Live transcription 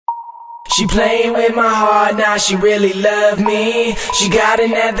She playing with my heart, now she really love me. She got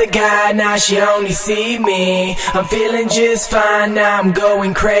another guy, now she only see me. I'm feeling just fine, now I'm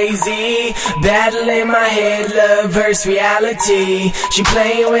going crazy. Battling my head, love versus reality. She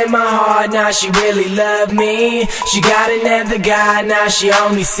playing with my heart, now she really love me. She got another guy, now she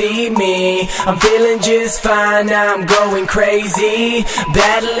only see me. I'm feeling just fine, now I'm going crazy.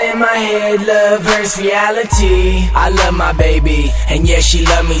 Battling my head, love versus reality. I love my baby, and yeah, she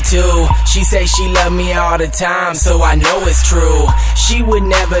love me too. She say she love me all the time, so I know it's true. She would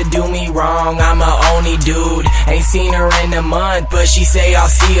never do me wrong, I'm her only dude. Ain't seen her in a month, but she say I'll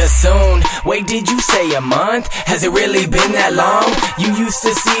see her soon. Wait, did you say a month? Has it really been that long? You used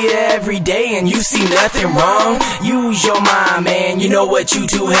to see her every day and you see nothing wrong. Use your mind, man, you know what you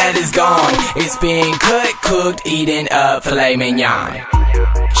two had is gone. It's been cut, cooked, eaten up, filet mignon.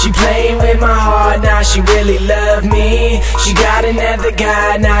 She playing with my heart, now she really love me. She got another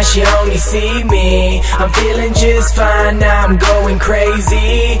guy, now she only see me. I'm feeling just fine, now I'm going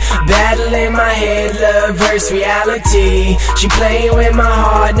crazy. Battling my head, love versus reality. She playing with my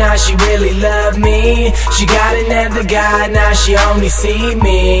heart, now she really love me. She got another guy, now she only see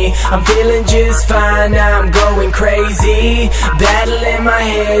me. I'm feeling just fine, now I'm going crazy. Battling my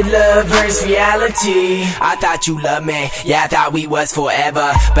head, love versus reality. I thought you loved me, yeah, I thought we was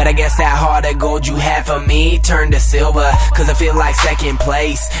forever. But I guess that heart of gold you had for me turned to silver. Cause I feel like second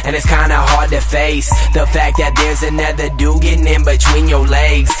place, and it's kinda hard to face the fact that there's another dude getting in between your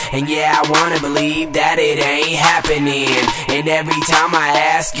legs. And yeah, I wanna believe that it ain't happening. And every time I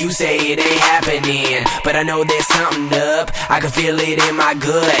ask, you say it ain't happening. But I know there's something up, I can feel it in my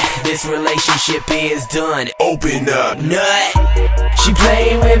gut. This relationship is done, open up, nut. She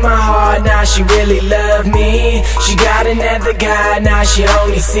playing with my heart, now she really love me. She got another guy, now she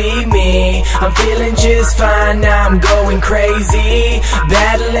only see me. I'm feeling just fine, now I'm going crazy.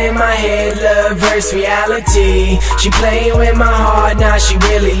 Battling my head, love versus reality. She playing with my heart, now she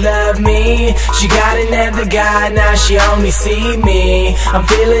really love me. She got another guy, now she only see me. I'm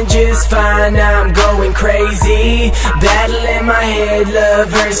feeling just fine, now I'm going crazy. Battling my head, love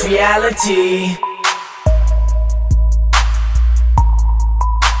versus reality.